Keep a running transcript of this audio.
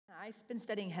I've been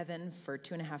studying heaven for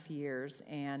 2.5 years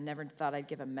and never thought I'd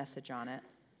give a message on it.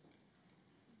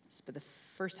 But the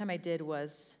first time I did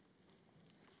was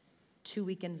 2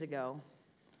 weekends ago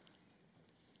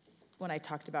when I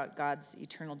talked about God's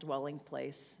eternal dwelling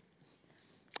place.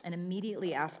 And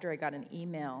immediately after, I got an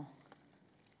email.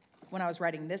 When I was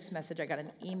writing this message, I got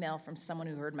an email from someone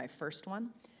who heard my first one.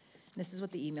 And this is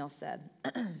what the email said.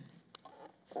 This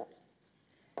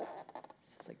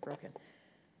is like broken.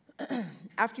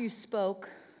 After you spoke,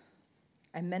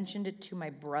 I mentioned it to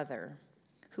my brother,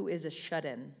 who is a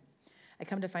shut-in. I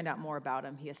come to find out more about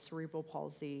him. He has cerebral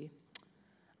palsy,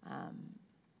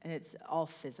 and it's all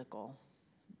physical.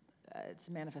 It's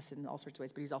manifested in all sorts of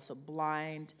ways, but he's also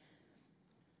blind.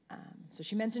 So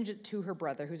she mentioned it to her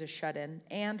brother, who's a shut-in,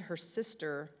 and her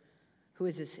sister, who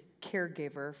is his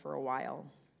caregiver for a while,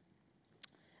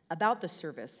 about the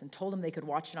service, and told them they could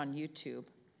watch it on YouTube.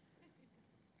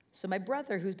 So my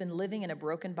brother, who's been living in a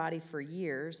broken body for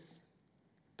years,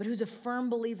 but who's a firm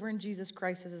believer in Jesus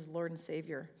Christ as his Lord and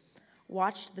Savior,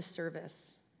 watched the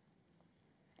service.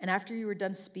 And after you were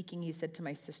done speaking, he said to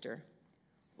my sister,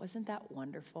 "Wasn't that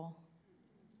wonderful?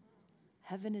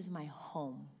 Heaven is my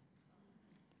home."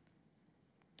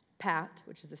 Pat,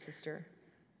 which is the sister,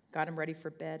 got him ready for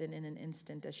bed, and in an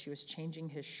instant, as she was changing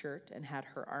his shirt and had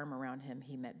her arm around him,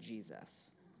 he met Jesus.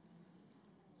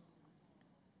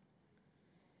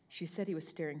 She said he was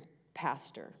staring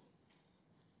past her,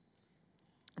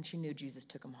 and she knew Jesus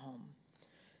took him home.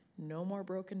 No more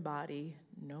broken body,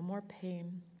 no more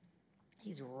pain.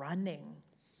 He's running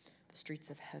the streets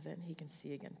of heaven. He can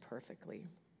see again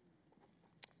perfectly.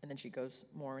 And then she goes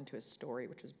more into his story,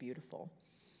 which was beautiful,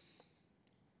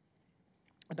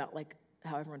 about like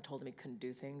how everyone told him he couldn't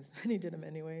do things, and he did them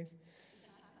anyways.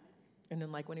 And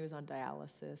then like when he was on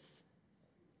dialysis,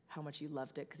 how much he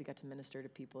loved it because he got to minister to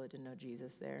people that didn't know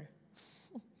Jesus there.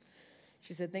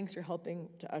 She said, "Thanks for helping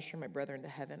to usher my brother into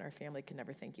heaven. Our family can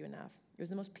never thank you enough. It was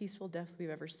the most peaceful death we've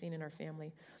ever seen in our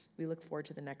family. We look forward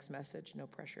to the next message. No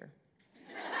pressure."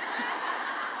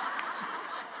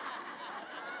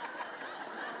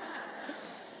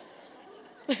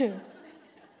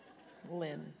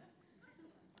 Lynn.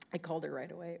 I called her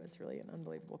right away. It was really an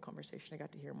unbelievable conversation. I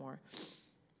got to hear more.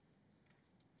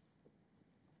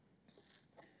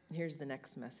 Here's the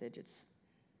next message.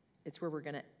 It's where we're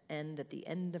going to end at the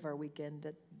end of our weekend,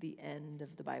 at the end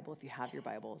of the Bible. If you have your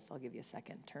Bibles, I'll give you a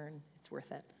second turn. It's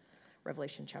worth it.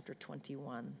 Revelation chapter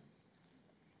 21.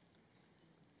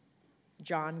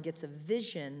 John gets a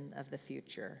vision of the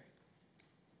future.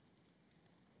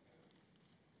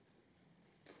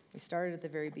 We started at the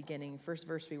very beginning. First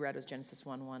verse we read was Genesis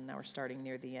 1:1. Now we're starting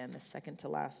near the end, the second to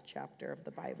last chapter of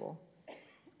the Bible.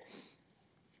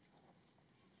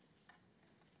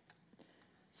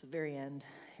 So very end,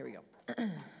 here we go.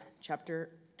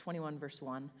 Chapter 21, verse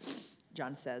 1,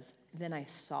 John says, "Then I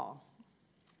saw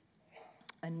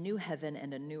a new heaven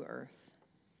and a new earth.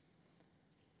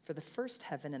 For the first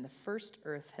heaven and the first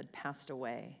earth had passed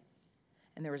away,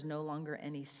 and there was no longer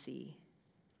any sea.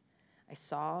 I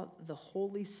saw the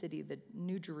holy city, the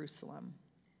New Jerusalem,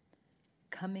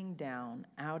 coming down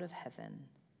out of heaven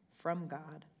from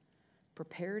God,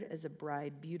 prepared as a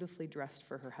bride beautifully dressed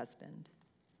for her husband.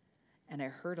 And I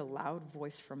heard a loud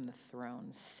voice from the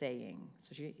throne saying,"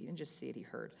 so he didn't just see it, he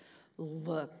heard,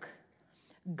 "Look,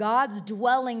 God's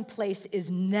dwelling place is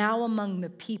now among the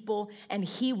people, and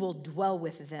he will dwell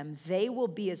with them. They will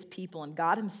be his people, and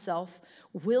God himself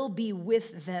will be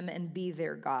with them and be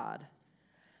their God.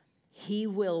 He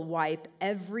will wipe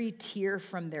every tear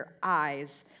from their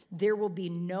eyes. There will be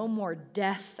no more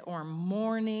death or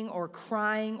mourning or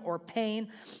crying or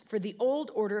pain, for the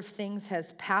old order of things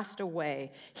has passed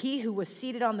away. He who was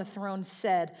seated on the throne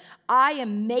said, 'I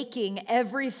am making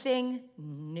everything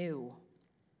new.'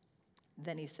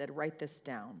 Then he said, 'Write this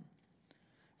down,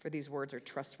 for these words are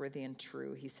trustworthy and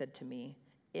true.' He said to me,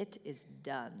 'It is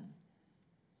done.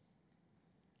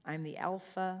 I am the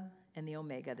Alpha and the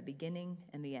Omega, the beginning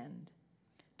and the end.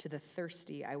 To the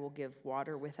thirsty I will give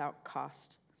water without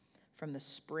cost from the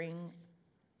spring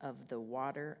of the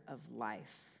water of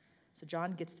life.'" So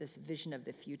John gets this vision of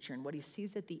the future, and what he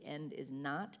sees at the end is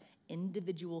not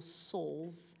individual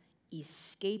souls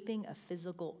escaping a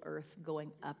physical earth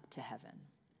going up to heaven.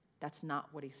 That's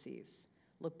not what he sees.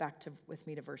 Look back with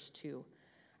me to verse 2.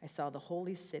 "I saw the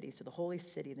holy city," so the holy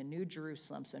city, the New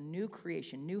Jerusalem, so new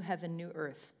creation, new heaven, new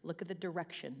earth. Look at the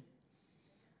direction.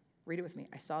 Read it with me.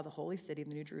 "I saw the holy city,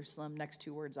 the New Jerusalem." Next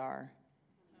two words are.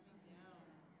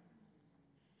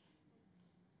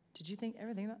 Did you think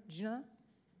everything? Did you know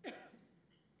that?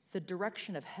 The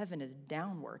direction of heaven is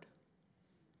downward.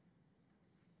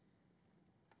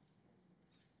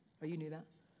 Oh, you knew that?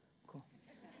 Cool.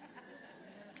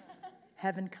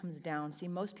 Heaven comes down. See,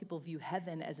 most people view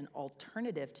heaven as an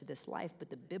alternative to this life, but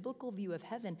the biblical view of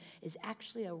heaven is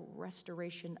actually a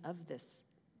restoration of this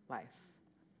life.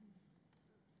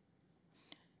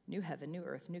 New heaven, new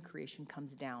earth, new creation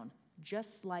comes down,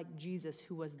 just like Jesus,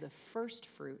 who was the first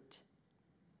fruit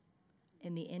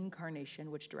in the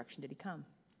incarnation. Which direction did he come?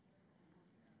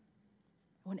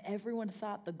 When everyone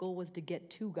thought the goal was to get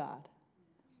to God.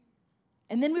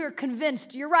 And then we were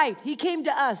convinced, you're right, he came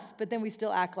to us, but then we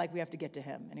still act like we have to get to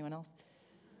him. Anyone else?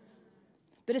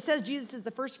 But it says Jesus is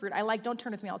the first fruit. Don't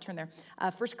turn with me, I'll turn there.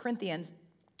 1 Corinthians,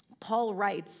 Paul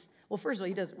writes, well, first of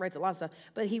all, writes a lot of stuff,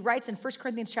 but he writes in 1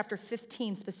 Corinthians chapter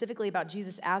 15 specifically about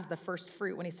Jesus as the first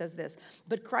fruit when he says this.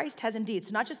 But Christ has indeed,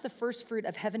 so not just the first fruit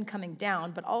of heaven coming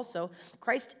down, but also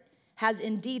Christ has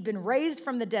indeed been raised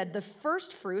from the dead, the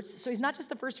first fruits. So he's not just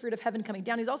the first fruit of heaven coming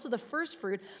down, he's also the first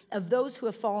fruit of those who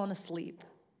have fallen asleep.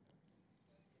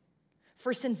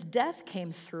 For since death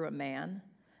came through a man,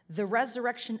 the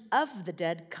resurrection of the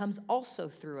dead comes also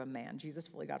through a man. Jesus,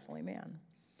 fully God, fully man.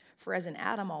 For as in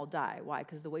Adam all die. Why?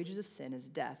 Because the wages of sin is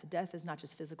death. Death is not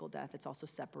just physical death, it's also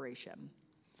separation.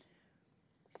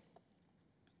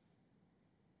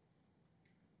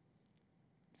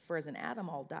 For as in Adam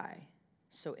all die,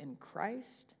 so in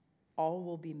Christ all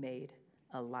will be made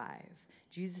alive.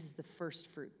 Jesus is the first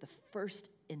fruit, the first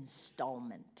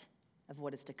installment of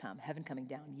what is to come. Heaven coming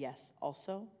down, yes.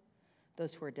 Also,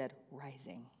 those who are dead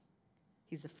rising.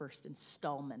 He's the first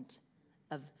installment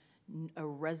of a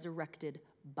resurrected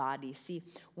body. See,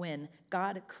 when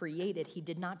God created, he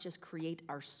did not just create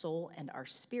our soul and our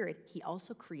spirit, he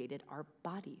also created our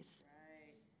bodies.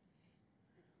 Right.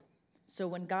 So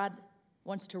when God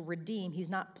wants to redeem, he's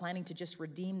not planning to just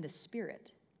redeem the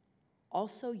spirit,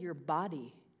 also your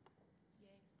body.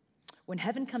 When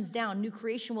heaven comes down, new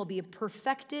creation will be a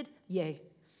perfected,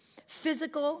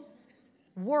 physical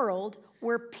world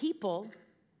where people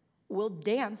will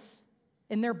dance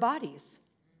in their bodies.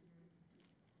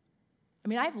 I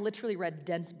mean, I've literally read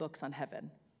dense books on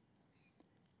heaven.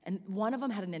 And one of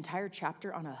them had an entire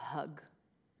chapter on a hug.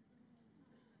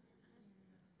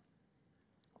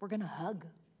 We're going to hug.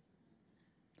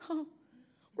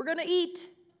 We're going to eat.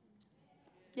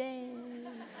 Yay.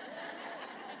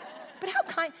 But how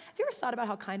kind, have you ever thought about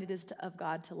how kind it is of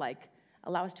God to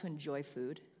allow us to enjoy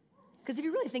food? Because if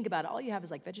you really think about it, all you have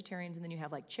is vegetarians, and then you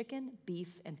have chicken,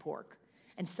 beef, and pork.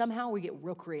 And somehow we get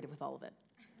real creative with all of it,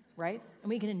 right? And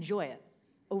we can enjoy it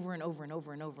over and over and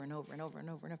over and over and over and over and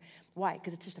over and over. Why?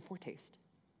 Because it's just a foretaste.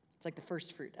 It's like the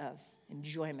first fruit of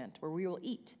enjoyment where we will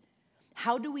eat.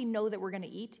 How do we know that we're going to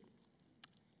eat?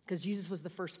 Because Jesus was the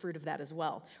first fruit of that as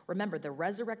well. Remember, the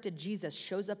resurrected Jesus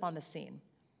shows up on the scene.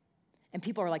 And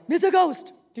people are like, it's a ghost.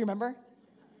 Do you remember?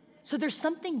 So there's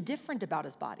something different about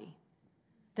his body,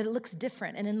 that it looks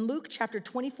different. And in Luke chapter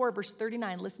 24, verse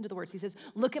 39, listen to the words. He says,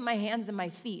 look at my hands and my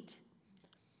feet.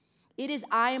 It is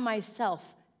I myself.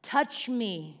 Touch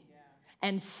me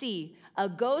and see. A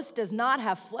ghost does not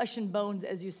have flesh and bones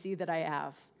as you see that I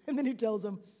have. And then he tells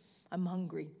them, I'm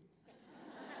hungry.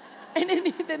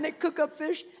 And then they cook up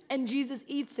fish and Jesus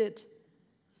eats it.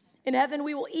 In heaven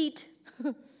we will eat.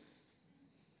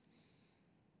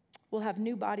 We'll have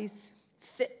new bodies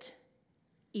fit,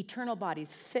 eternal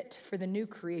bodies fit for the new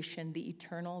creation, the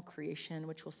eternal creation,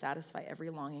 which will satisfy every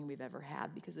longing we've ever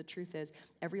had. Because the truth is,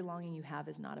 every longing you have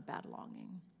is not a bad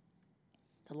longing.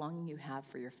 The longing you have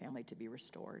for your family to be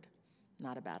restored,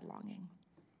 not a bad longing.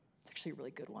 It's actually a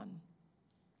really good one.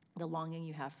 The longing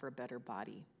you have for a better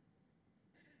body.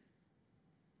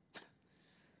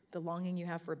 The longing you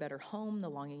have for a better home, the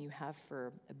longing you have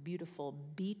for a beautiful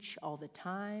beach all the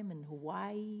time in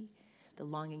Hawaii, the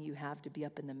longing you have to be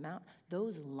up in the mountain.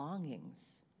 Those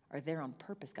longings are there on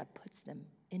purpose. God puts them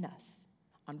in us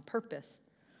on purpose.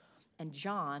 And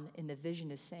John in the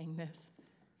vision is saying this.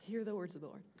 Hear the words of the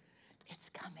Lord. It's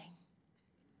coming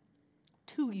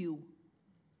to you.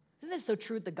 Isn't this so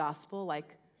true with the gospel?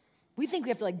 We think we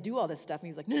have to do all this stuff. And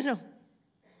he's like, no.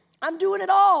 I'm doing it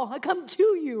all. I come to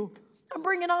you. I'm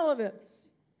bringing all of it.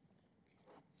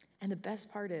 And the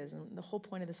best part is, and the whole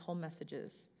point of this whole message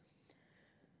is,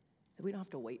 that we don't have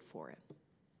to wait for it.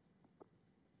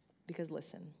 Because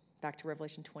listen, back to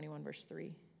Revelation 21, verse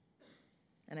 3.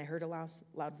 And I heard a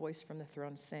loud voice from the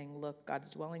throne saying, look, God's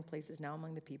dwelling place is now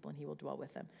among the people, and he will dwell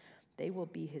with them. They will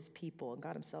be his people, and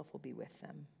God himself will be with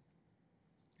them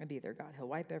and be their God. He'll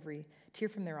wipe every tear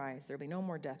from their eyes. There will be no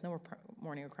more death, no more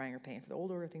mourning or crying or pain. For the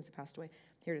old order of things have passed away.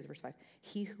 Here it is, verse 5.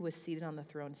 He who was seated on the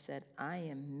throne said, I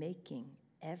am making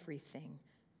everything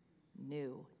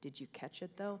new. Did you catch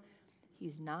it, though?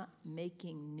 He's not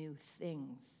making new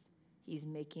things. He's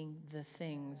making the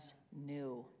things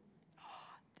new.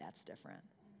 Oh, that's different.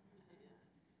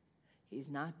 He's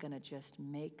not going to just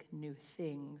make new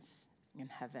things in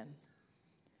heaven.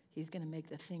 He's going to make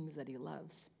the things that he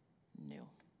loves new.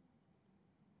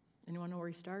 Anyone know where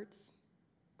he starts?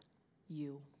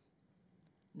 You.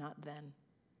 Not then,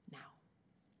 now.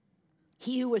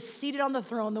 He who was seated on the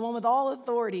throne, the one with all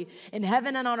authority in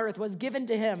heaven and on earth, was given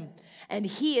to him. And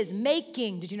he is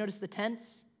making, did you notice the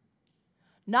tense?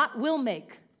 Not will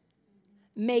make,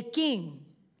 making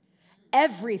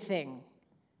everything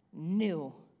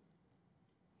new.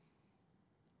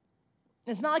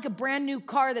 It's not like a brand new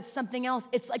car that's something else.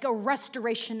 It's like a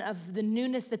restoration of the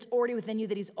newness that's already within you,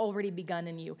 that he's already begun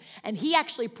in you. And he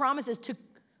actually promises to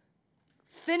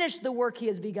finish the work he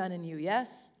has begun in you,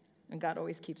 yes? And God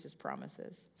always keeps his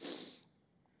promises.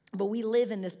 But we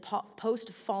live in this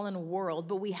post-fallen world,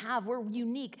 but we're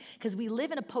unique because we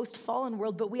live in a post-fallen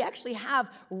world, but we actually have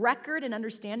record and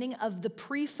understanding of the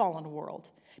pre-fallen world.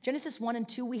 Genesis 1 and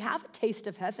 2, we have a taste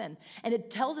of heaven, and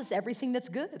it tells us everything that's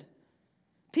good.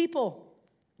 People,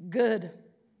 good.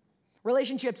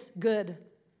 Relationships, good.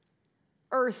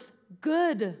 Earth,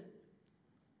 good.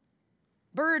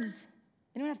 Birds,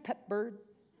 anyone have a pet bird?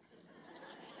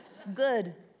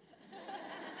 Good.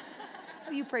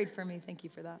 Oh, you prayed for me. Thank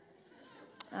you for that.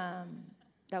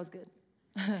 That was good.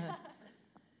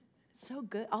 So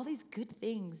good. All these good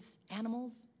things.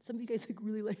 Animals. Some of you guys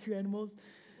really like your animals.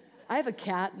 I have a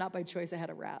cat, not by choice. I had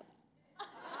a rat.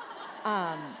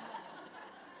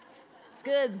 It's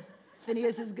good.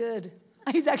 Phineas is good.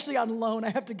 He's actually on loan.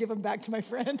 I have to give him back to my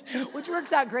friend, which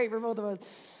works out great for both of us.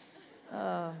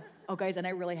 Oh, guys, and I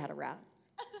really had a rat.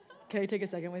 Can I take a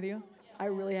second with you? I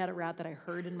really had a rat that I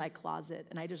heard in my closet,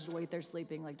 and I just wait there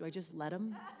sleeping. Like, do I just let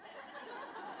him?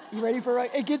 You ready for it?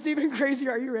 It gets even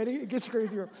crazier. Are you ready? It gets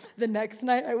crazier. The next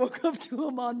night, I woke up to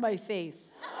him on my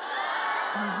face.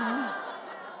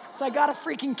 So I got a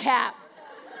freaking cat.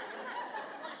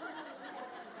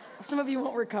 Some of you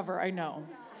won't recover, I know.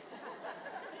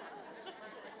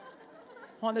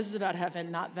 Well, this is about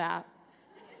heaven, not that.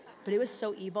 But it was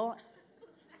so evil.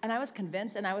 And I was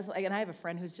convinced, and I was like, and I have a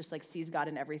friend who's just like sees God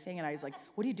in everything, and I was like,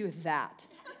 what do you do with that?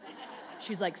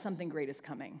 She's like, something great is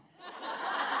coming.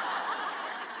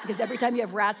 Because every time you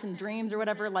have rats and dreams or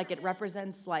whatever, like it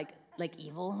represents like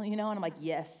evil, you know? And I'm like,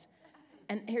 yes.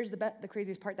 And here's the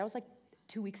craziest part. That was like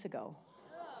 2 weeks ago.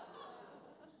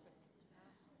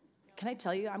 Can I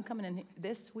tell you, I'm coming in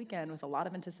this weekend with a lot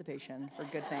of anticipation for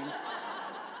good things.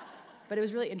 But it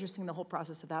was really interesting, the whole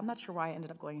process of that. I'm not sure why I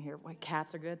ended up going here. Why,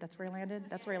 cats are good? That's where I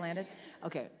landed?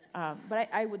 Okay. But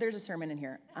there's a sermon in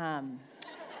here.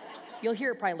 You'll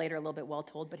hear it probably later, a little bit well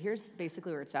told, but here's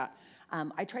basically where it's at.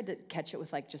 I tried to catch it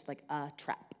with just a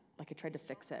trap. Like I tried to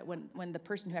fix it. When the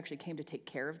person who actually came to take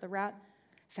care of the rat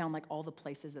found like all the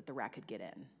places that the rat could get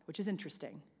in, which is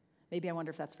interesting. Maybe I wonder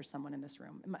if that's for someone in this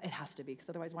room. It has to be, because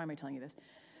otherwise, why am I telling you this?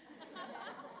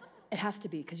 It has to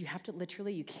be, because you have to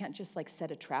literally, you can't just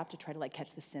set a trap to try to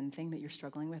catch the sin thing that you're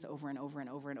struggling with over and over and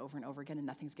over and over and over again, and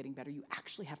nothing's getting better. You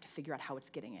actually have to figure out how it's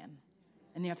getting in.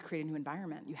 And you have to create a new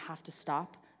environment. You have to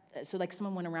stop. So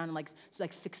someone went around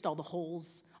and fixed all the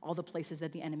holes, all the places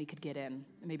that the enemy could get in.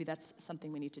 Maybe that's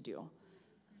something we need to do.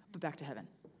 But back to heaven.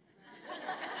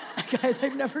 Guys,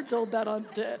 I've never told that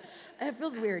it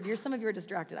feels weird. Some of you are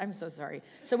distracted. I'm so sorry.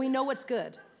 So we know what's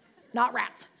good, not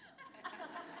rats.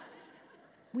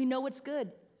 We know what's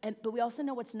good, but we also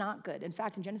know what's not good. In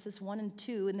fact, in Genesis 1 and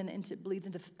 2, and then it bleeds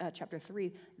into chapter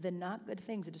 3, the not good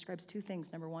things, it describes two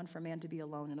things. Number one, for man to be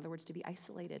alone. In other words, to be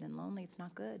isolated and lonely. It's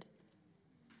not good.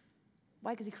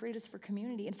 Why? Because he created us for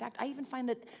community. In fact, I even find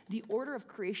that the order of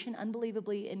creation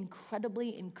unbelievably,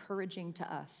 incredibly encouraging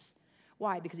to us.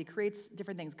 Why? Because he creates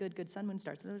different things. Good, sun, moon,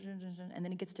 stars. And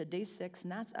then he gets to day 6,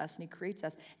 and that's us, and he creates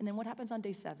us. And then what happens on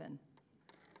day 7?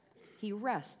 He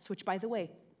rests, which, by the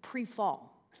way, pre-fall.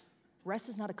 Rest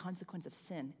is not a consequence of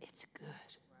sin. It's good.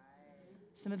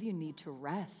 Some of you need to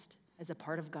rest as a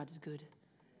part of God's good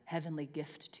heavenly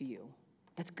gift to you.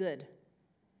 That's good.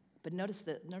 But notice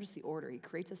the order. He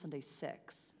creates us on day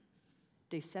 6.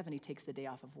 Day 7, he takes the day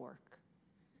off of work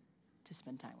to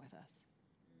spend time with us.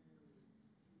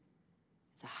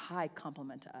 It's a high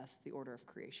compliment to us, the order of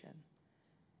creation.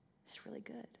 It's really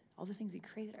good. All the things he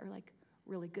created are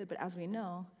really good. But as we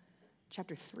know,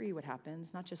 chapter 3, what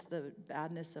happens, not just the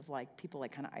badness of people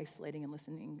kind of isolating and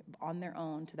listening on their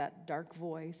own to that dark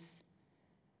voice.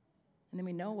 And then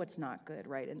we know what's not good,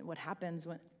 right? And what happens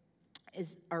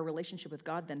is our relationship with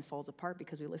God then falls apart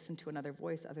because we listen to another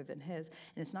voice other than his.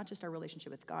 And it's not just our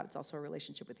relationship with God, it's also our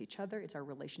relationship with each other. It's our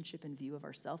relationship in view of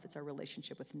ourselves. It's our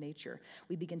relationship with nature.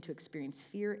 We begin to experience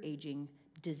fear, aging,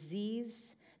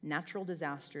 disease, natural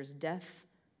disasters, death,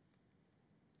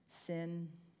 sin,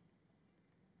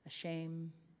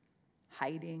 shame,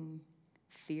 hiding,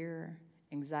 fear,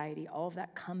 anxiety, all of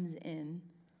that comes in,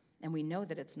 and we know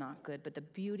that it's not good. But the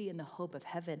beauty and the hope of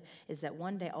heaven is that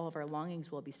one day all of our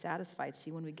longings will be satisfied.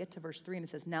 See, when we get to verse 3 and it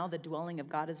says, now the dwelling of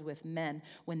God is with men,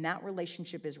 when that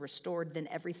relationship is restored, then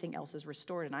everything else is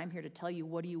restored. And I'm here to tell you,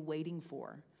 what are you waiting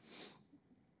for?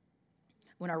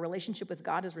 When our relationship with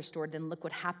God is restored, then look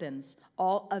what happens.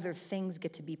 All other things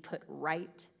get to be put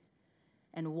right.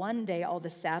 And one day all the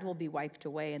sad will be wiped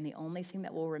away, and the only thing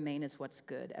that will remain is what's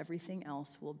good. Everything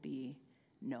else will be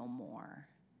no more.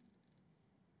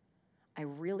 I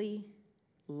really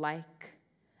like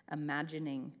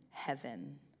imagining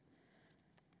heaven.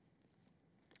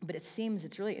 But it seems,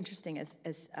 it's really interesting,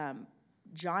 as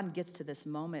John gets to this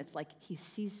moment, it's like he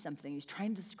sees something, he's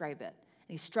trying to describe it, and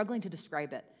he's struggling to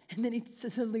describe it. And then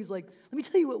he's like, let me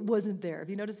tell you what wasn't there. Have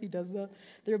you noticed he does that?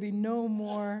 There will be no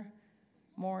more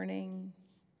mourning,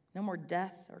 no more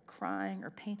death or crying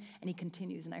or pain. And he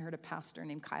continues, and I heard a pastor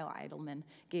named Kyle Eidelman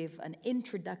gave an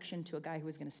introduction to a guy who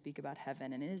was going to speak about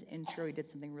heaven. And in his intro, he did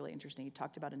something really interesting. He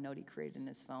talked about a note he created in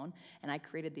his phone, and I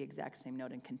created the exact same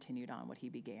note and continued on what he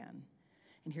began.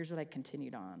 And here's what I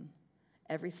continued on.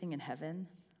 Everything in heaven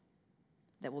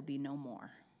that will be no more.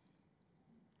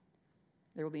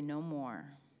 There will be no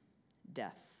more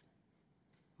death,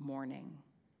 mourning,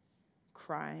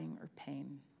 crying or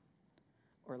pain,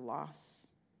 or loss,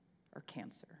 or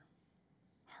cancer,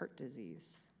 heart disease,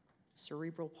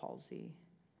 cerebral palsy,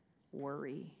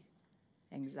 worry,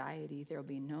 anxiety. There will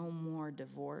be no more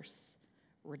divorce,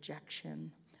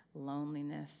 rejection,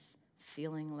 loneliness,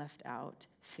 feeling left out,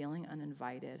 feeling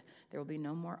uninvited. There will be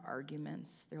no more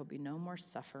arguments. There will be no more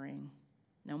suffering,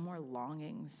 no more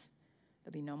longings.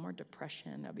 There'll be no more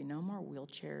depression. There'll be no more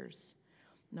wheelchairs,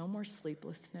 no more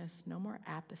sleeplessness, no more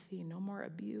apathy, no more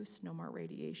abuse, no more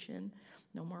radiation,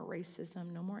 no more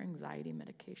racism, no more anxiety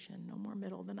medication, no more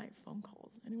middle of the night phone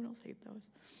calls. Anyone else hate those?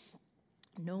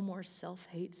 No more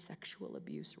self-hate, sexual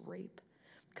abuse, rape,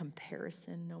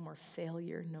 comparison, no more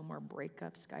failure, no more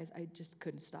breakups. Guys, I just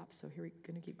couldn't stop, so here we're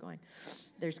going to keep going.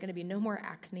 There's going to be no more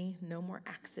acne, no more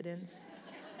accidents,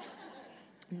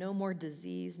 no more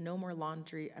disease, no more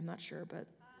laundry. I'm not sure, but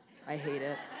I hate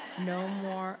it. No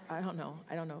more, I don't know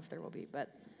if there will be, but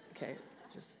okay,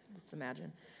 just let's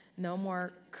imagine. No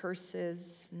more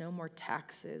curses, no more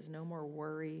taxes, no more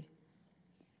worry,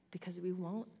 because we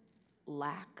won't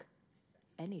lack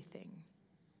anything.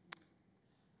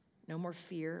 No more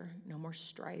fear, no more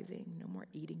striving, no more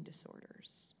eating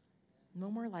disorders. No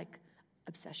more like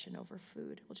obsession over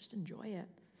food. We'll just enjoy it.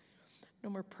 No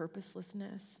more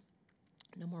purposelessness,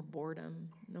 no more boredom,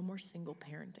 no more single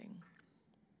parenting.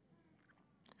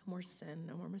 No more sin,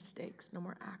 no more mistakes, no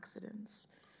more accidents,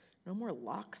 no more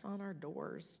locks on our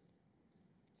doors,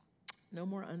 no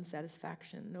more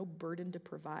unsatisfaction, no burden to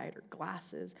provide or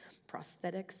glasses,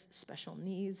 prosthetics, special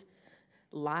needs,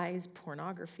 lies,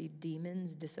 pornography,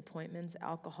 demons, disappointments,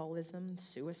 alcoholism,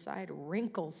 suicide,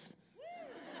 wrinkles,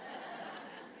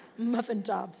 muffin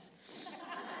tops.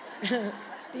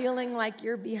 Feeling like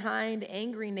you're behind,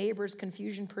 angry neighbors,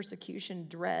 confusion, persecution,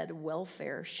 dread,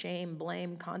 welfare, shame,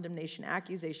 blame, condemnation,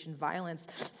 accusation, violence,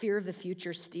 fear of the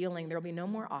future, stealing. There will be no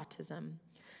more autism,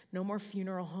 no more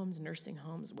funeral homes, nursing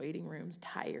homes, waiting rooms,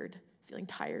 feeling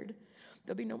tired.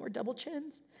 There'll be no more double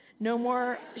chins, no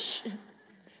more,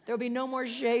 there'll be no more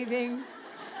shaving.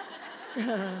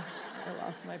 I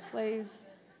lost my place.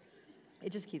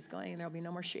 It just keeps going, and there'll be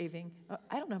no more shaving.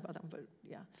 I don't know about that one, but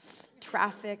yeah.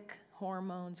 Traffic,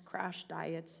 hormones, crash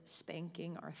diets,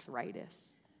 spanking, arthritis,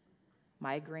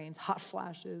 migraines, hot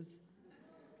flashes,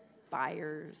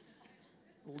 fires,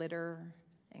 litter,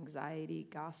 anxiety,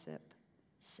 gossip,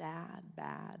 sad,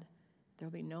 bad.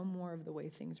 There'll be no more of the way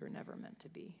things were never meant to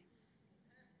be.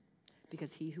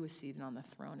 Because he who is seated on the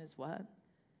throne is what?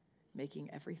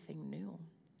 Making everything new.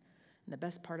 And the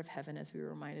best part of heaven, as we were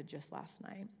reminded just last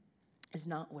night, is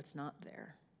not what's not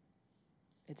there.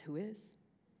 It's who is.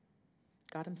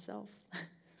 God himself,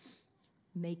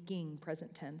 making,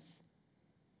 present tense,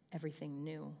 everything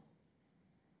new,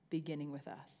 beginning with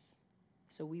us.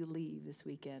 So we leave this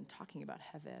weekend talking about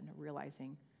heaven,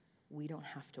 realizing we don't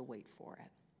have to wait for it.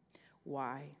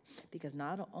 Why? Because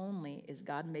not only is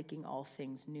God making all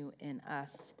things new in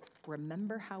us,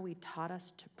 remember how he taught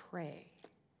us to pray.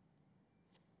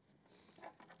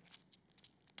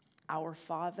 Our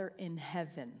Father in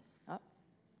heaven,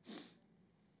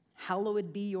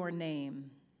 hallowed be your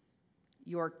name.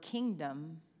 Your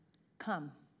kingdom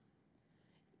come.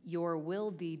 Your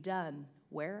will be done.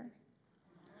 Where?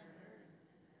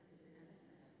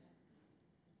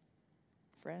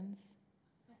 Friends,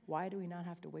 why do we not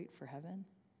have to wait for heaven?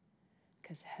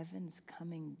 Because heaven's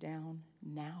coming down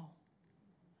now.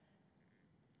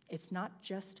 It's not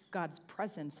just God's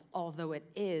presence, although it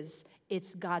is.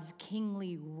 It's God's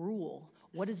kingly rule.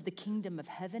 What is the kingdom of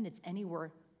heaven? It's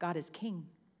anywhere God is king.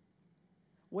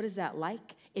 What is that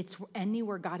like? It's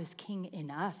anywhere God is king in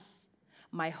us.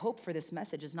 My hope for this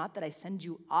message is not that I send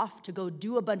you off to go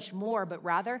do a bunch more, but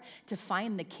rather to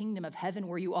find the kingdom of heaven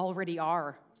where you already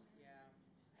are. Yeah.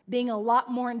 Being a lot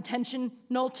more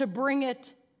intentional to bring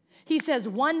it. He says,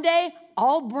 one day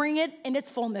I'll bring it in its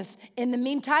fullness. In the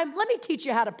meantime, let me teach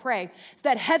you how to pray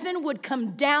that heaven would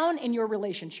come down in your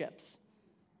relationships.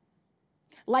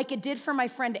 Like it did for my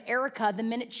friend Erica the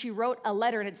minute she wrote a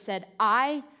letter and it said,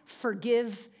 I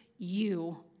forgive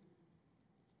you.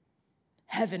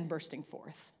 Heaven bursting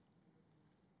forth.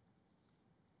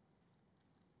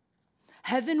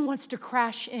 Heaven wants to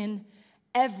crash in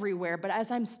everywhere, but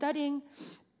as I'm studying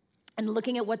and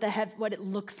looking at what it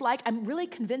looks like, I'm really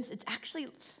convinced it's actually,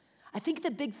 I think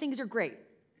the big things are great.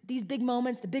 These big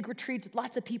moments, the big retreats with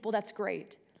lots of people, that's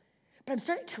great. But I'm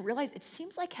starting to realize it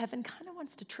seems like heaven kind of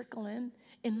wants to trickle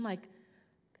in like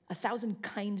 1,000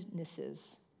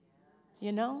 kindnesses,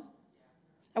 you know?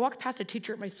 I walked past a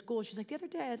teacher at my school. She's like, the other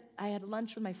day I had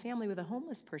lunch with my family with a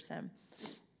homeless person.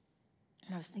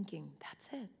 And I was thinking, that's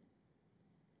it.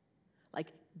 Like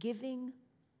giving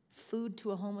food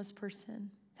to a homeless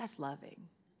person, that's loving.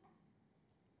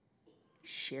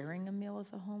 Sharing a meal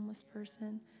with a homeless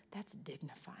person, that's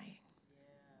dignifying.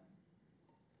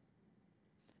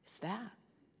 It's that.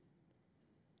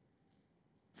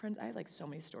 Friends, I have like so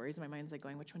many stories. My mind's like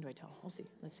going, which one do I tell? We'll see.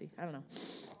 Let's see. I don't know.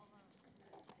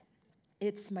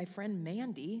 It's my friend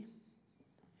Mandy.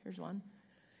 Here's one.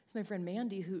 It's my friend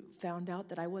Mandy who found out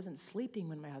that I wasn't sleeping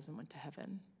when my husband went to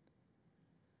heaven.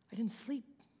 I didn't sleep.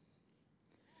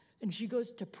 And she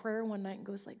goes to prayer one night and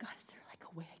goes like, God, is there like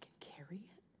a way I can carry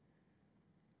it?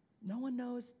 No one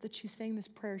knows that she's saying this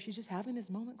prayer. She's just having this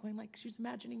moment going like, she's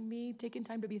imagining me, taking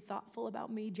time to be thoughtful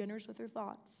about me, generous with her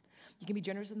thoughts. You can be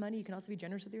generous with money. You can also be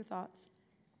generous with your thoughts.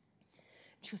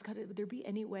 She goes, God, would there be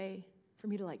any way for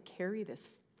me to like carry this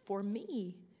for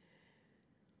me?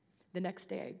 The next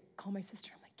day I call my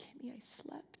sister. I'm like, Kimmy, I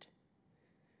slept.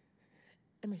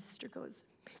 And my sister goes,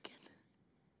 Megan,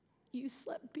 you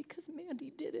slept because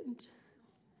Mandy didn't.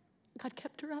 God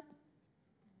kept her up.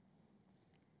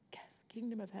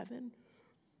 Kingdom of heaven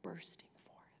bursting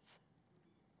forth.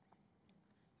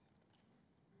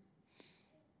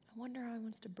 I wonder how he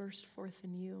wants to burst forth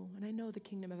in you. And I know the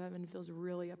kingdom of heaven feels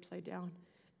really upside down.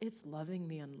 It's loving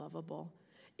the unlovable.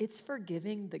 It's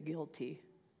forgiving the guilty.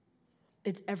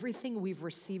 It's everything we've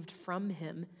received from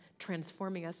him,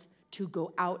 transforming us to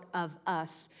go out of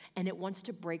us. And it wants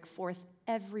to break forth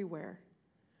everywhere.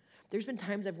 There's been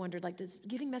times I've wondered, like, does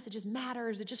giving messages matter?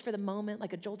 Is it just for the moment,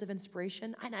 like a jolt of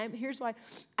inspiration? And here's why.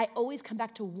 I always come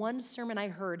back to one sermon I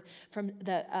heard from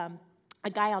a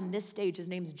guy on this stage. His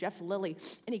name's Jeff Lilly.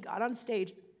 And he got on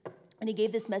stage, and he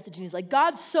gave this message, and he's like,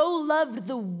 God so loved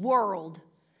the world.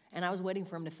 And I was waiting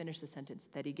for him to finish the sentence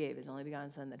that he gave, his only begotten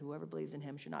son, that whoever believes in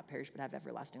him should not perish but have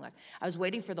everlasting life. I was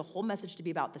waiting for the whole message to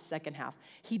be about the second half.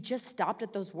 He just stopped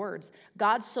at those words.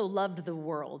 God so loved the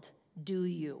world. Do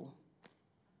you?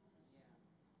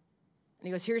 And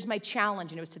he goes, here's my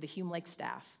challenge. And it was to the Hume Lake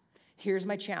staff. Here's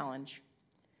my challenge.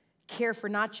 Care for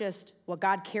not just what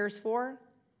God cares for,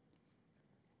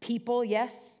 people,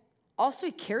 yes. Also,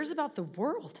 he cares about the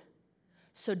world.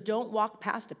 So don't walk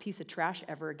past a piece of trash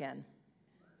ever again.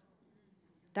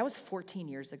 That was 14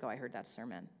 years ago I heard that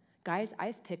sermon. Guys,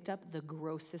 I've picked up the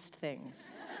grossest things.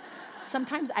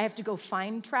 Sometimes I have to go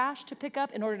find trash to pick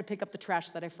up in order to pick up the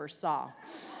trash that I first saw.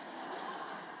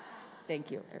 Thank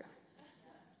you.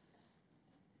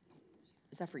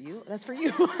 Is that for you? That's for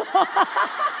you.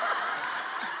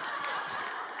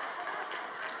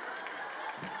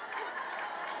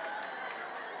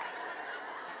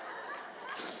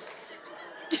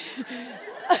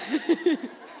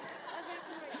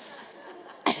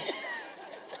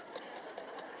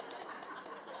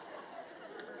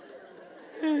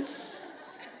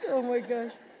 Oh my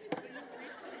gosh.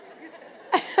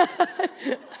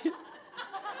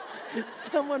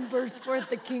 Someone burst forth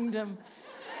the kingdom.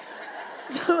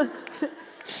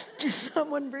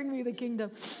 Someone bring me the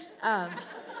kingdom.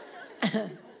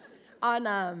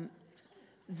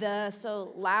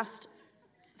 So last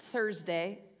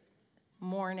Thursday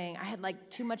morning, I had like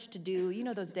too much to do, you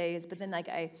know those days, but then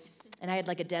I had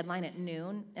like a deadline at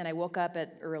noon, and I woke up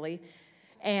early,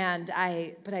 and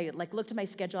I like looked at my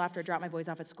schedule after I dropped my boys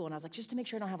off at school, and I was like, just to make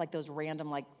sure I don't have like those random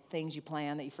like things you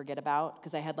plan that you forget about,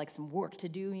 because I had like some work to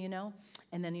do, you know,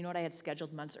 and then you know what I had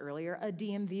scheduled months earlier? A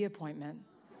DMV appointment.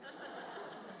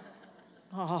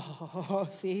 Oh,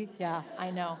 see? Yeah,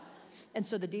 I know. And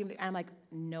so the DMV, I'm like,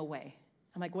 no way.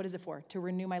 I'm like, what is it for? To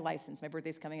renew my license. My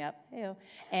birthday's coming up. Hey-o.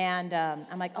 And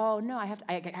I'm like, oh, no, I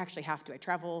actually have to. I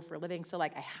travel for a living, so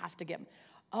like I have to get,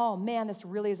 oh man, this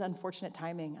really is unfortunate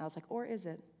timing. I was like, or is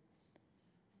it?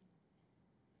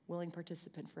 Willing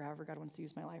participant for however God wants to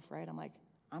use my life, right? I'm like,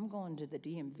 I'm going to the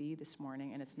DMV this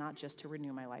morning, and it's not just to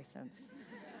renew my license.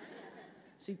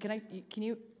 So can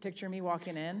you picture me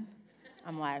walking in?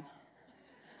 I'm like,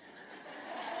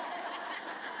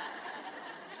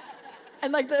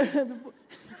 and like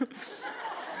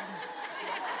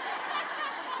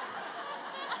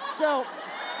so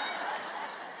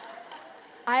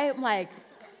I'm like,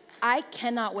 I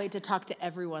cannot wait to talk to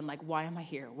everyone, like, why am I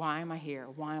here? Why am I here?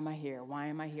 Why am I here? Why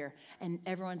am I here? And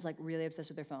everyone's like really obsessed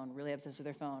with their phone, really obsessed with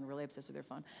their phone, really obsessed with their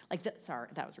phone. Like, sorry,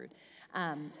 that was rude.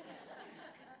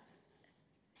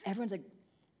 Everyone's like,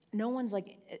 no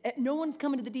one's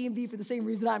coming to the DMV for the same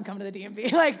reason I'm coming to the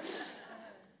DMV. Like,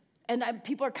 and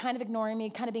people are kind of ignoring me,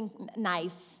 kind of being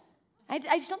nice. I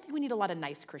just don't think we need a lot of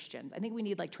nice Christians. I think we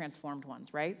need like transformed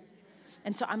ones, right?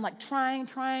 And so I'm like trying,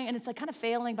 and it's like kind of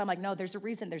failing, but I'm like, no, there's a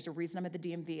reason I'm at the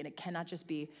DMV, and it cannot just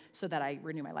be so that I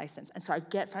renew my license. And so I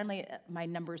get finally my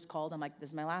number's called. I'm like, this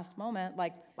is my last moment,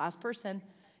 like last person.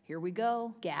 Here we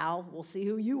go, gal, we'll see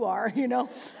who you are, you know?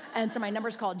 And so my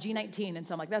number's called G19, and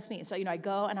so I'm like, that's me. And so, I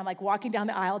go, and I'm like walking down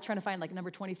the aisle trying to find like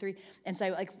number 23, and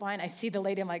so I see the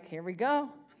lady, I'm like, here we go.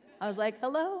 I was like,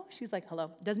 hello? She's like,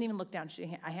 hello. Doesn't even look down.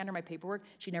 I hand her my paperwork.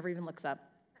 She never even looks up.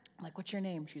 I'm like, what's your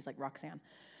name? She's like, Roxanne.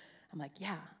 I'm like,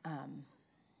 yeah,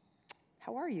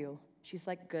 how are you? She's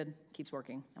like, good, keeps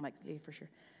working. I'm like, yeah, for sure.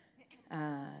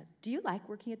 Do you like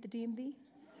working at the DMV?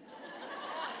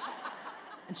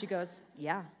 And she goes,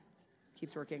 yeah,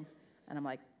 keeps working. And I'm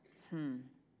like,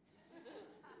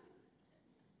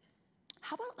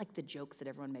 How about like the jokes that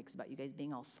everyone makes about you guys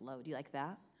being all slow? Do you like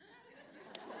that?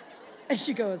 And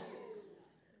she goes,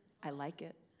 I like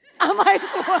it. I'm like,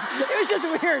 it was just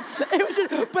weird.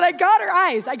 But I got her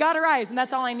eyes, and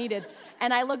that's all I needed.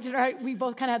 And I looked at her, we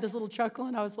both kind of had this little chuckle,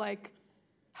 and I was like,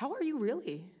 how are you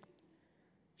really?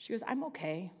 She goes, I'm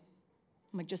okay.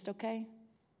 I'm like, just okay?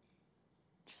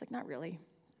 She's like, not really.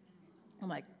 I'm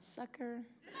like, sucker.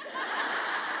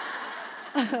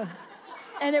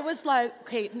 And it was like,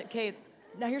 okay,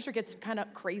 now here's where it gets kind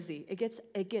of crazy. It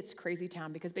gets crazy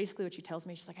town, because basically what she tells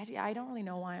me, she's like, I don't really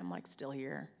know why I'm like still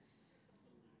here.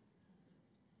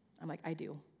 I'm like, I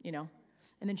do, And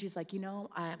then she's like,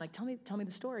 I'm like, tell me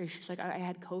the story. She's like, I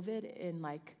had COVID in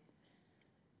like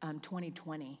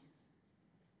 2020.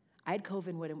 I had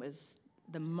COVID when it was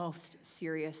the most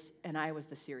serious, and I was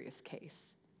the serious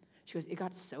case. She goes, it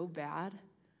got so bad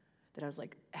that I was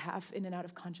like half in and out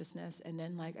of consciousness, and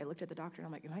then like I looked at the doctor, and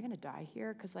I'm like, am I gonna die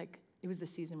here? Because like it was the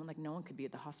season when like no one could be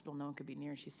at the hospital, no one could be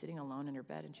near, and she's sitting alone in her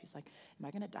bed, and she's like, am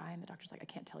I gonna die? And the doctor's like, I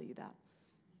can't tell you that.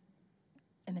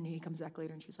 And then he comes back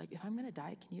later, and she's like, if I'm going to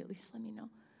die, can you at least let me know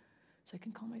so I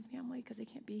can call my family because they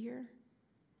can't be here?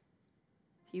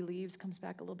 He leaves, comes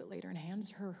back a little bit later, and hands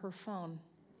her her phone.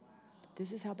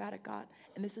 This is how bad it got.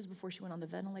 And this is before she went on the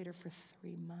ventilator for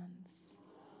 3 months.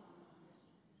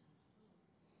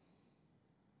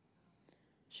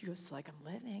 She goes, so like I'm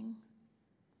living.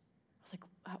 I was like,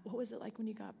 what was it like when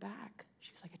you got back?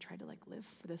 She's like, I tried to like live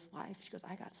for this life. She goes,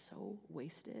 I got so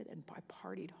wasted, and I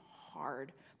partied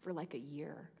hard for like a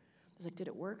year. I was like, did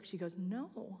it work? She goes,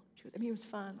 no. She goes, it was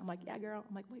fun. I'm like, yeah, girl.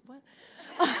 I'm like, wait, what?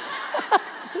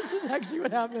 This is actually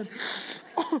what happened.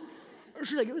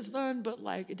 She's like, it was fun, but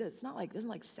like, it doesn't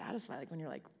like satisfy, like when you're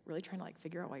like really trying to like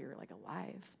figure out why you're like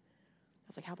alive. I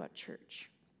was like, how about church?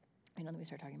 Then we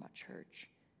started talking about church.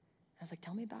 I was like,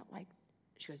 tell me about like,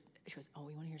 she goes, oh,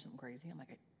 you want to hear something crazy? I'm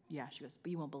like, yeah. She goes,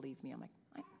 but you won't believe me. I'm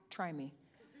like, try me.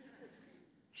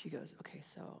 She goes, okay,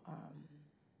 so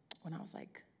when I was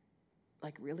like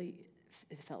really,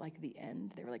 it felt like the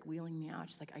end. They were like wheeling me out.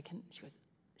 She's like, she goes,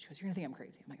 you're gonna think I'm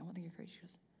crazy. I'm like, I won't think you're crazy. She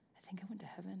goes, I think I went to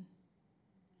heaven.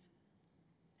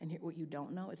 And what you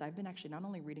don't know is I've been actually not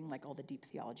only reading like all the deep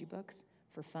theology books,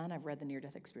 for fun, I've read the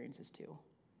near-death experiences too.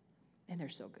 And they're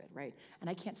so good, right? And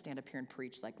I can't stand up here and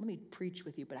preach, like, let me preach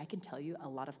with you, but I can tell you a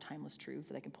lot of timeless truths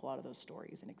that I can pull out of those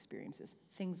stories and experiences.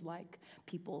 Things like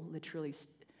people literally,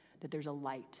 that there's a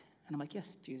light. And I'm like,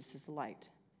 yes, Jesus is the light.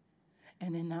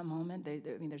 And in that moment,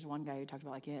 there's one guy who talked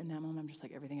about, like, yeah, in that moment, I'm just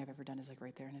like, everything I've ever done is like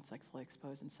right there, and it's like fully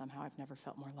exposed, and somehow I've never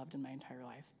felt more loved in my entire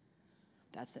life.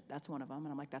 That's it. That's one of them. And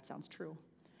I'm like, that sounds true.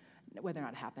 Whether or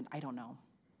not it happened, I don't know.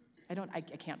 I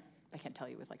can't tell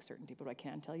you with like certainty, but what I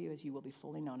can tell you is you will be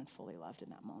fully known and fully loved in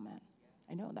that moment.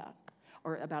 I know that.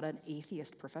 Or about an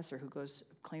atheist professor who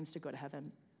claims to go to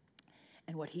heaven.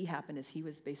 And what happened is he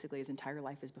was basically, his entire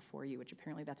life is before you, which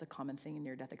apparently that's a common thing in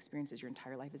near-death experiences. Your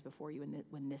entire life is before you. And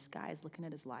when this guy is looking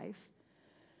at his life,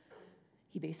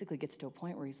 he basically gets to a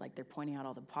point where he's like, they're pointing out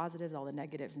all the positives, all the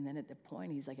negatives, and then at the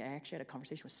point, he's like, I actually had a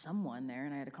conversation with someone there,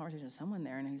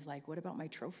 and he's like, what about my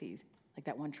trophies? Like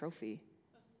that one trophy.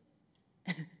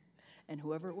 And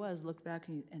whoever it was looked back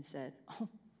and said, oh,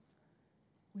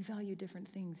 we value different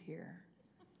things here.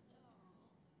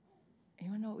 And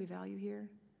you want to know what we value here?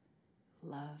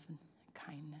 Love and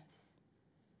kindness,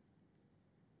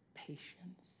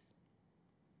 patience.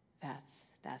 That's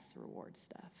the reward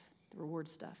stuff. The reward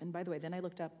stuff. And by the way, then I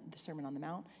looked up the Sermon on the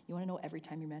Mount. You want to know every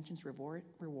time he mentions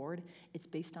reward, it's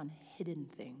based on hidden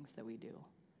things that we do.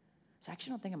 So I actually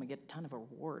don't think I'm going to get a ton of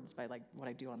rewards by like what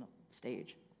I do on the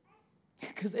stage.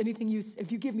 Because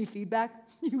if you give me feedback,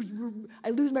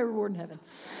 I lose my reward in heaven.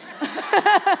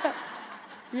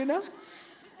 You know?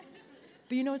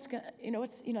 But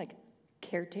like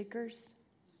caretakers.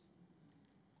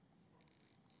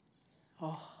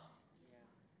 Oh.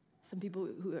 Some people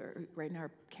who are right now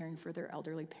are caring for their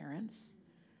elderly parents,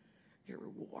 your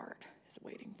reward is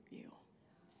waiting for you.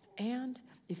 And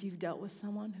if you've dealt with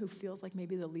someone who feels like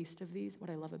maybe the least of these, what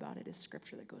I love about it is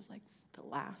scripture that goes like, the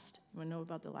last. You want to know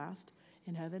about the last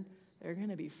in heaven? They're going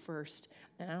to be first.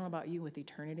 And I don't know about you, with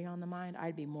eternity on the mind,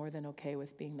 I'd be more than okay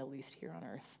with being the least here on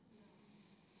earth.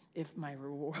 If my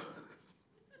reward...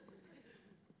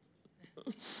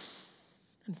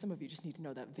 And some of you just need to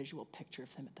know that visual picture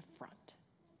of them at the front.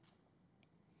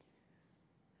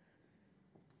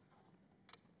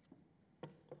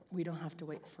 We don't have to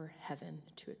wait for heaven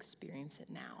to experience it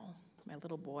now. My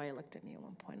little boy looked at me at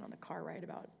one point on the car ride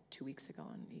about 2 weeks ago,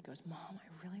 and he goes, Mom,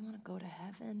 I really want to go to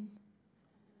heaven.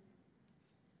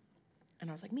 And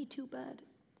I was like, me too, bud.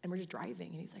 And we're just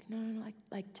driving, and he's like, no,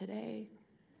 like today.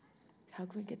 How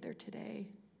can we get there today?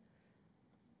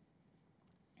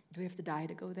 Do we have to die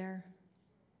to go there?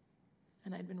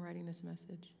 And I'd been writing this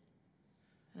message.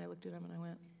 And I looked at him and I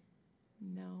went,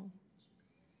 no.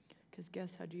 Because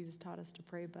guess how Jesus taught us to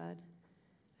pray, bud?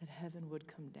 That heaven would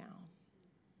come down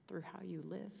through how you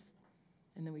live.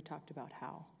 And then we talked about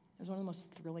how. It was one of the most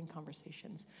thrilling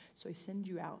conversations. So I send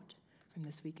you out from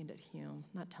this weekend at Hume,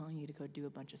 not telling you to go do a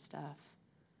bunch of stuff,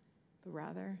 but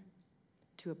rather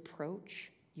to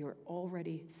approach your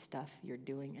already stuff you're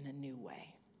doing in a new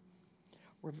way.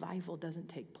 Revival doesn't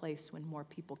take place when more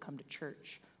people come to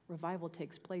church. Revival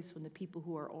takes place when the people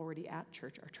who are already at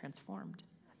church are transformed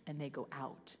and they go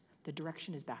out. The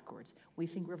direction is backwards. We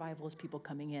think revival is people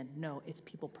coming in. No, it's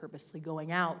people purposely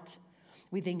going out.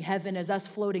 We think heaven is us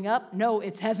floating up. No,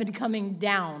 it's heaven coming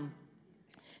down.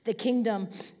 The kingdom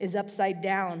is upside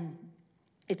down.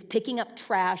 It's picking up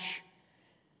trash.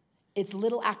 It's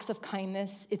little acts of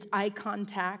kindness. It's eye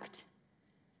contact.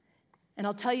 And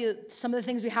I'll tell you, some of the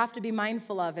things we have to be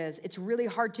mindful of is it's really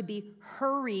hard to be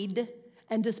hurried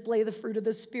and display the fruit of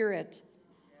the Spirit.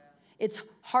 It's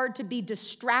hard to be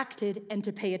distracted and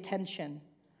to pay attention.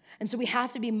 And so we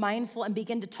have to be mindful and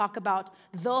begin to talk about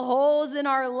the holes in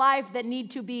our life that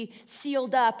need to be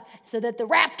sealed up so that the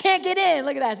rats can't get in.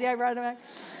 Look at that. See, I brought it back.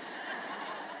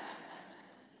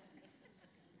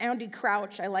 Andy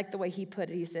Crouch, I like the way he put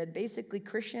it. He said, basically,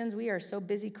 Christians, we are so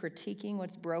busy critiquing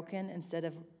what's broken instead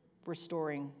of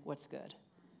restoring what's good.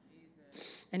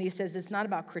 And he says it's not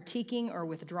about critiquing or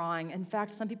withdrawing. In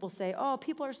fact, some people say, oh,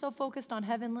 people are so focused on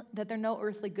heaven that they're no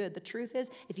earthly good. The truth is,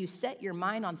 if you set your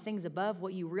mind on things above,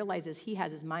 what you realize is he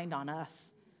has his mind on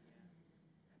us.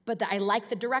 But I like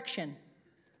the direction.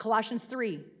 Colossians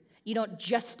 3, you don't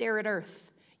just stare at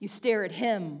earth. You stare at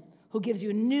him who gives you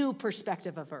a new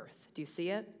perspective of earth. Do you see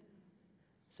it?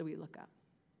 So we look up.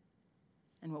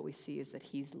 And what we see is that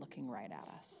he's looking right at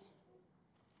us.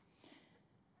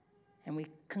 And we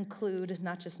conclude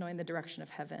not just knowing the direction of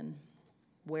heaven,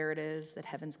 where it is that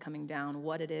heaven's coming down,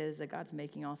 what it is that God's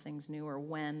making all things new, or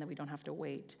when, that we don't have to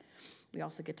wait. We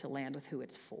also get to land with who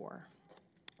it's for.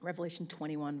 Revelation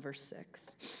 21, verse 6.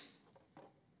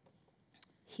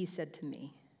 He said to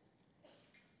me,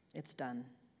 it's done.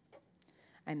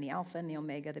 I'm the Alpha and the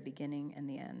Omega, the beginning and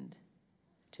the end.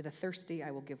 To the thirsty I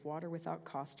will give water without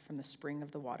cost from the spring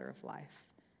of the water of life.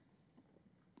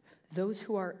 Those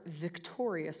who are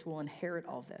victorious will inherit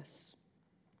all this.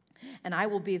 And I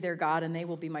will be their God, and they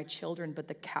will be my children. But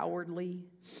the cowardly,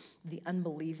 the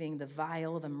unbelieving, the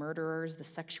vile, the murderers, the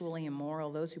sexually immoral,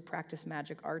 those who practice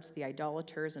magic arts, the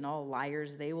idolaters, and all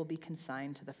liars, they will be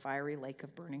consigned to the fiery lake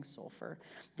of burning sulfur.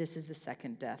 This is the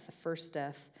second death. The first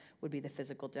death would be the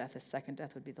physical death. The second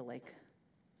death would be the lake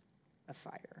of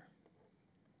fire.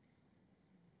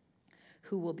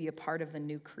 Who will be a part of the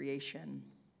new creation?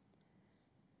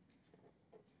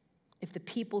 If the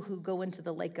people who go into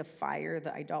the lake of fire,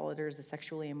 the idolaters, the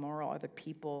sexually immoral, are the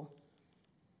people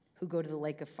who go to the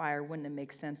lake of fire, wouldn't it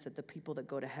make sense that the people that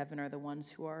go to heaven are the ones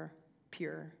who are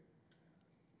pure,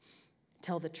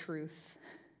 tell the truth,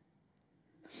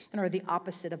 and are the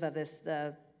opposite of this,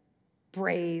 the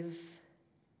brave,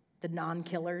 the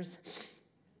non-killers?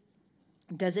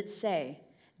 Does it say,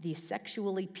 the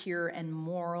sexually pure and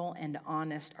moral and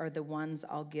honest are the ones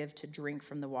I'll give to drink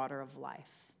from the water of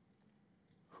life?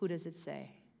 Who does it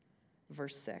say?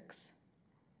 Verse 6.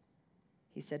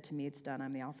 He said to me, it's done.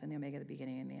 I'm the Alpha and the Omega, the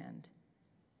beginning and the end.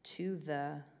 To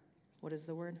the, what is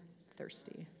the word?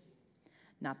 Thirsty.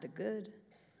 Not the good,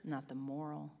 not the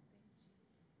moral.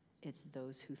 It's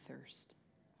those who thirst.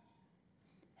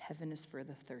 Heaven is for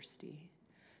the thirsty.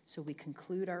 So we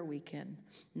conclude our weekend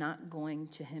not going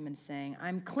to him and saying,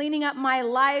 I'm cleaning up my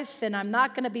life and I'm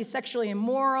not going to be sexually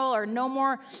immoral or no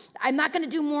more. I'm not going to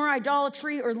do more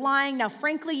idolatry or lying. Now,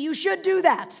 frankly, you should do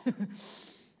that.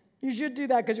 You should do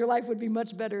that because your life would be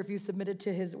much better if you submitted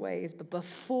to his ways. But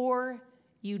before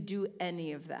you do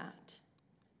any of that,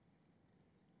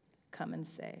 come and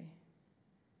say,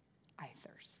 I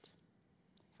thirst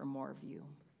for more of you.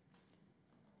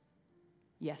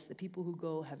 Yes, the people who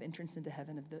go have entrance into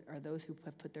heaven are those who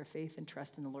have put their faith and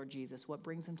trust in the Lord Jesus. What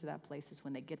brings them to that place is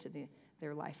when they get to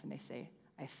their life and they say,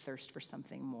 I thirst for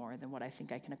something more than what I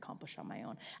think I can accomplish on my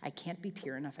own. I can't be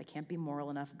pure enough. I can't be moral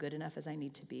enough, good enough as I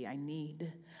need to be.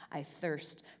 I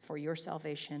thirst for your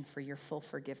salvation, for your full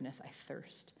forgiveness. I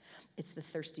thirst. It's the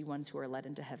thirsty ones who are led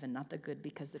into heaven, not the good,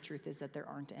 because the truth is that there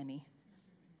aren't any.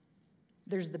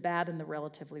 There's the bad and the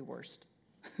relatively worst.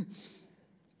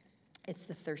 It's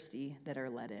the thirsty that are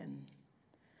let in.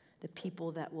 The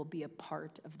people that will be a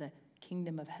part of the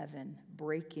kingdom of heaven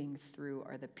breaking through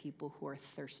are the people who are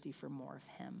thirsty for more of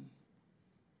him.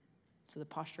 So the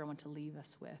posture I want to leave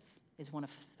us with is one of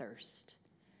thirst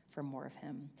for more of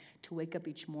him. To wake up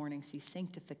each morning, see,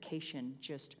 sanctification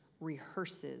just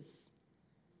rehearses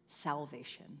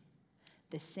salvation.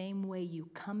 The same way you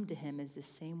come to him is the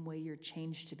same way you're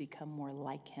changed to become more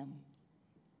like him.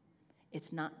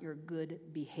 It's not your good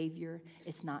behavior.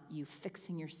 It's not you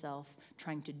fixing yourself,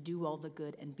 trying to do all the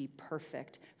good and be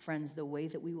perfect. Friends, the way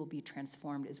that we will be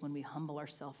transformed is when we humble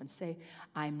ourselves and say,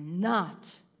 I'm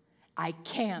not, I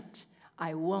can't,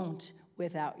 I won't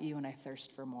without you, and I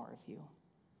thirst for more of you.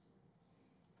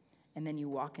 And then you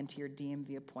walk into your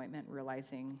DMV appointment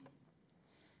realizing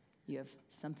you have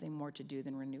something more to do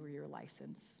than renew your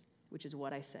license, which is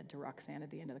what I said to Roxanne at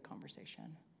the end of the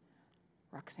conversation.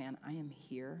 Roxanne, I am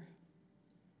here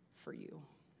for you.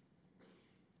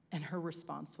 And her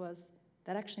response was,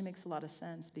 that actually makes a lot of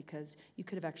sense because you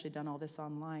could have actually done all this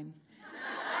online.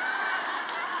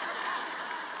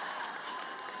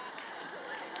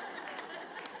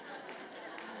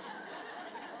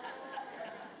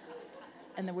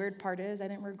 And the weird part is I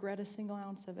didn't regret a single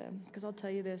ounce of it because I'll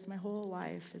tell you this, my whole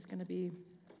life is going to be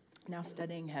now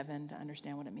studying heaven to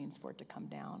understand what it means for it to come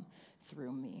down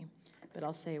through me. But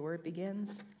I'll say where it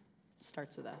begins,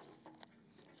 starts with us.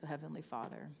 So Heavenly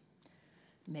Father,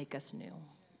 make us new.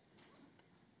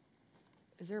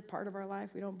 Is there a part of our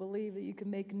life we don't believe that you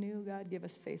can make new? God, give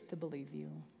us faith to believe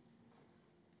you.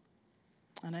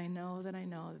 And I know that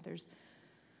there's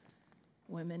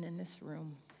women in this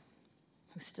room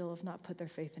who still have not put their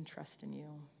faith and trust in you.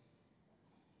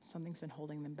 Something's been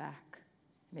holding them back.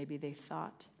 Maybe they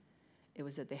thought it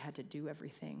was that they had to do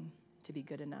everything to be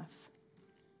good enough,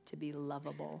 to be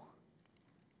lovable.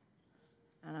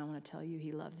 And I want to tell you,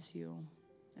 he loves you.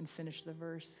 And finish the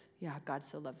verse. Yeah, God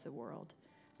so loved the world,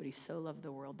 but he so loved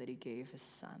the world that he gave his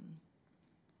son.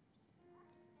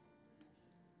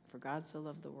 For God so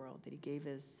loved the world that he gave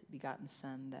his begotten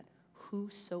son, that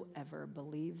whosoever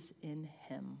believes in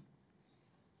him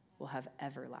will have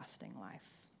everlasting life.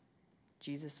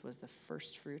 Jesus was the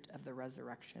first fruit of the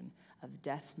resurrection, of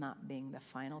death not being the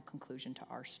final conclusion to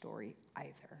our story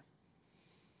either.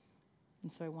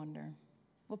 And so I wonder,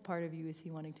 what part of you is he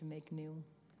wanting to make new?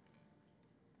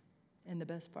 And the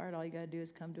best part, all you got to do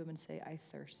is come to him and say, I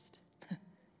thirst.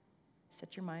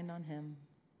 Set your mind on him.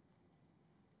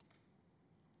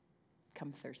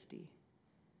 Come thirsty,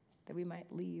 that we might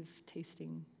leave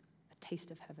tasting a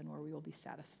taste of heaven where we will be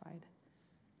satisfied.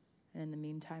 And in the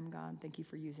meantime, God, thank you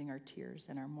for using our tears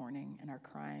and our mourning and our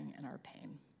crying and our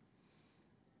pain,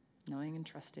 knowing and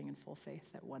trusting in full faith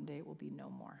that one day it will be no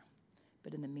more.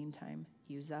 But in the meantime,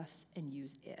 use us and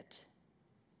use it,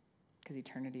 because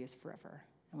eternity is forever,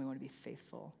 and we want to be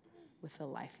faithful with the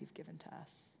life you've given to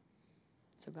us.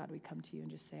 So God, we come to you and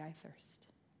just say, I thirst.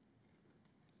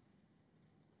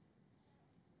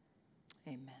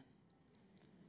 Amen.